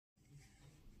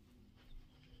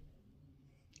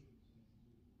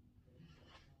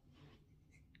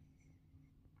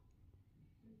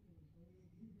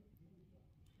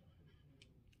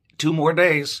2 more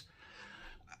days.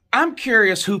 I'm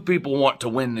curious who people want to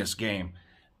win this game,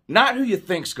 not who you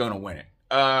think's going to win it.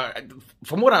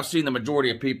 From what I've seen, the majority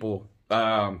of people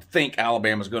think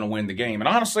Alabama's going to win the game. And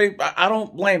honestly, I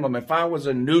don't blame them. If I was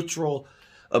a neutral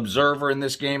observer in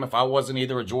this game, if I wasn't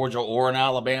either a Georgia or an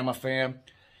Alabama fan,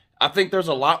 I think there's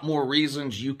a lot more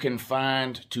reasons you can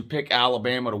find to pick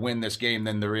Alabama to win this game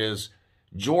than there is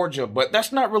Georgia. But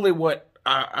that's not really what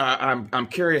I'm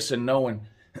curious in knowing.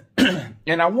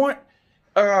 And I want,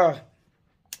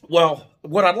 well,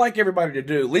 what I'd like everybody to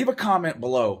do, leave a comment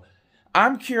below.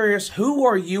 I'm curious, who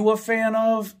are you a fan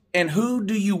of and who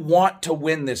do you want to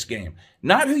win this game?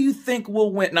 Not who you think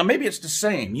will win. Now, maybe it's the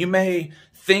same. You may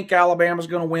think Alabama's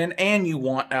going to win and you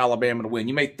want Alabama to win.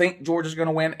 You may think Georgia's going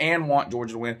to win and want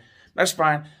Georgia to win. That's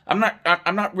fine. I'm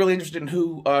not really interested in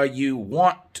who you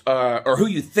want or who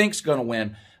you think's going to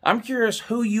win. I'm curious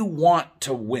who you want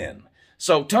to win.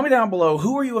 So tell me down below,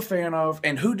 who are you a fan of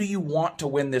and who do you want to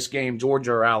win this game,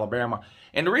 Georgia or Alabama?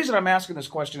 And the reason I'm asking this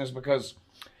question is because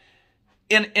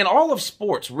in all of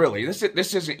sports, really,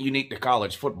 this isn't unique to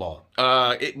college football,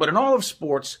 but in all of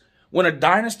sports, when a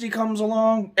dynasty comes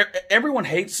along, everyone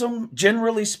hates them,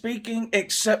 generally speaking,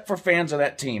 except for fans of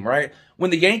that team, right? When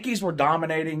the Yankees were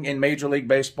dominating in Major League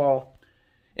Baseball,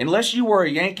 unless you were a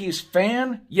Yankees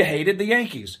fan, you hated the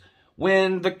Yankees.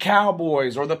 When the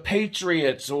Cowboys or the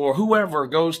Patriots or whoever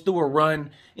goes through a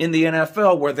run in the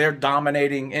NFL where they're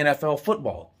dominating NFL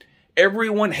football,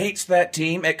 everyone hates that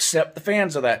team except the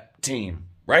fans of that team,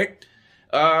 right?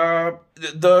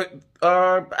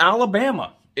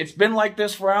 Alabama. It's been like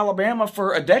this for Alabama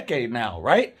for a decade now,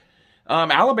 right?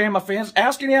 Alabama fans,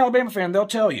 ask any Alabama fan, they'll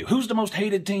tell you. Who's the most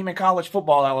hated team in college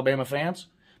football, Alabama fans?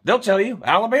 They'll tell you,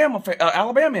 Alabama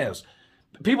is.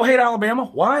 People hate Alabama.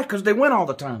 Why? Because they win all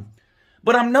the time.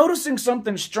 But I'm noticing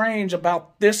something strange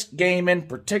about this game in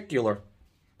particular,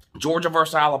 Georgia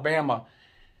versus Alabama,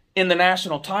 in the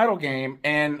national title game.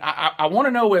 And I want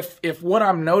to know if what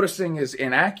I'm noticing is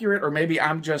inaccurate or maybe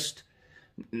I'm just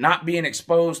not being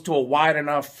exposed to a wide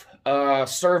enough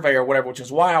survey or whatever, which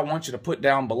is why I want you to put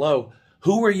down below,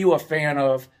 who are you a fan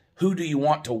of? Who do you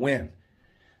want to win?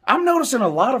 I'm noticing a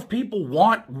lot of people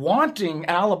wanting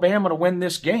Alabama to win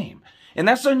this game. And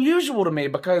that's unusual to me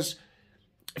because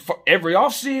for every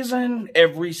offseason,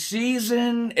 every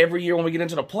season, every year when we get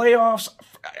into the playoffs,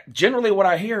 generally what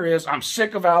I hear is, I'm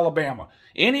sick of Alabama.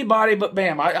 Anybody but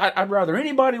Bam. I'd rather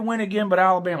anybody win again but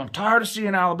Alabama. I'm tired of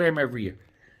seeing Alabama every year.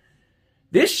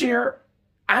 This year,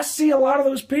 I see a lot of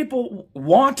those people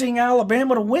wanting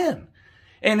Alabama to win.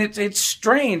 And it's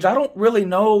strange. I don't really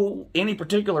know any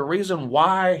particular reason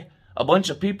why a bunch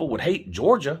of people would hate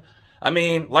Georgia. I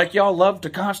mean, like y'all love to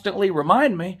constantly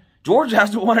remind me, Georgia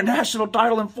hasn't won a national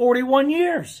title in 41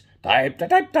 years. Type.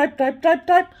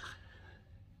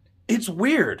 It's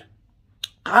weird.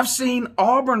 I've seen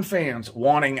Auburn fans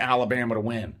wanting Alabama to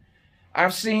win.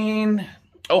 I've seen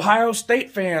Ohio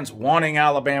State fans wanting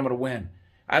Alabama to win.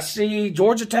 I see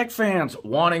Georgia Tech fans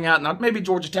wanting out. Now, maybe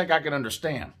Georgia Tech I can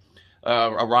understand.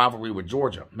 A rivalry with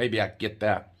Georgia. Maybe I can get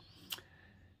that.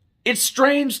 It's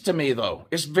strange to me, though.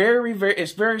 It's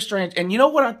very strange. And you know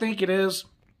what I think it is?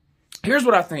 Here's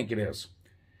what I think it is.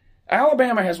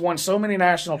 Alabama has won so many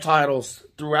national titles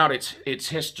throughout its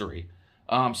history,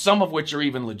 some of which are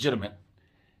even legitimate.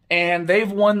 And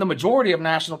they've won the majority of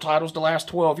national titles the last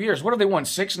 12 years. What have they won?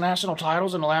 6 national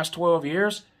titles in the last 12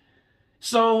 years?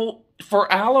 So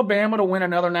for Alabama to win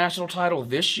another national title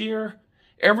this year,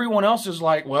 everyone else is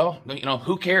like, well, you know,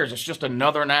 who cares? It's just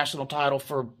another national title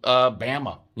for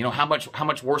Bama. You know, how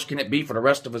much worse can it be for the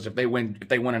rest of us if they win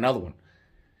another one?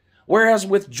 Whereas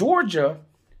with Georgia,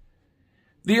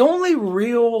 the only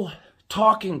real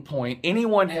talking point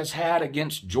anyone has had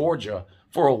against Georgia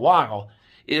for a while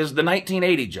is the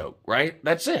 1980 joke, right?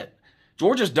 That's it.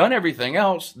 Georgia's done everything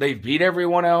else. They've beat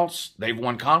everyone else. They've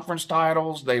won conference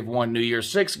titles. They've won New Year's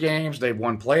Six games. They've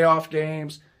won playoff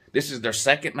games. This is their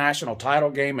second national title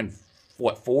game in,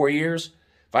 what, 4 years?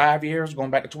 5 years, going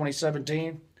back to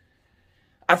 2017?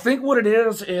 I think what it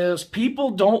is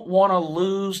people don't want to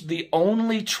lose the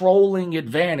only trolling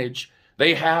advantage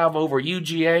they have over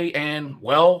UGA and,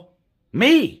 well,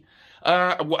 me.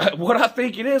 What I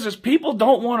think it is people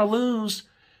don't want to lose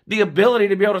the ability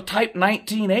to be able to type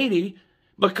 1980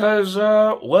 because,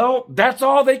 well, that's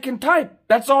all they can type.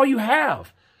 That's all you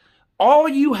have. All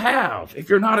you have, if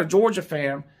you're not a Georgia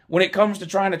fan, when it comes to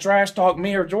trying to trash talk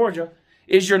me or Georgia,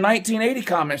 is your 1980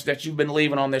 comments that you've been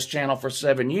leaving on this channel for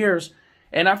 7 years.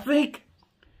 And I think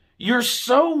you're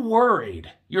so worried,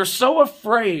 you're so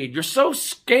afraid, you're so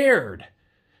scared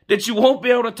that you won't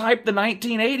be able to type the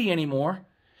 1980 anymore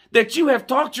that you have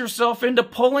talked yourself into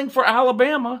pulling for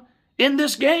Alabama in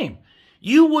this game.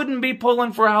 You wouldn't be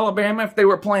pulling for Alabama if they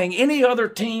were playing any other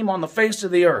team on the face of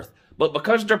the earth. But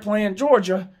because they're playing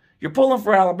Georgia, you're pulling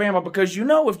for Alabama because you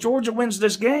know if Georgia wins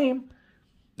this game,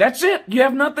 that's it. You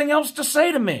have nothing else to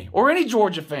say to me or any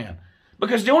Georgia fan.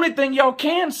 Because the only thing y'all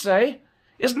can say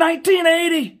is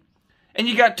 1980. And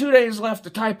you got 2 days left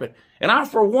to type it. And I,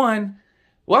 for one,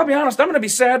 well, I'll be honest, I'm going to be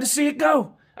sad to see it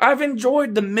go. I've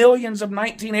enjoyed the millions of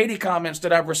 1980 comments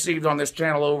that I've received on this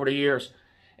channel over the years.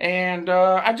 And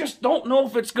I just don't know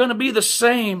if it's going to be the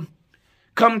same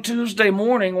come Tuesday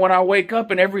morning when I wake up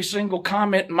and every single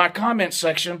comment in my comment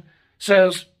section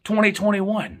says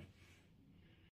 2021.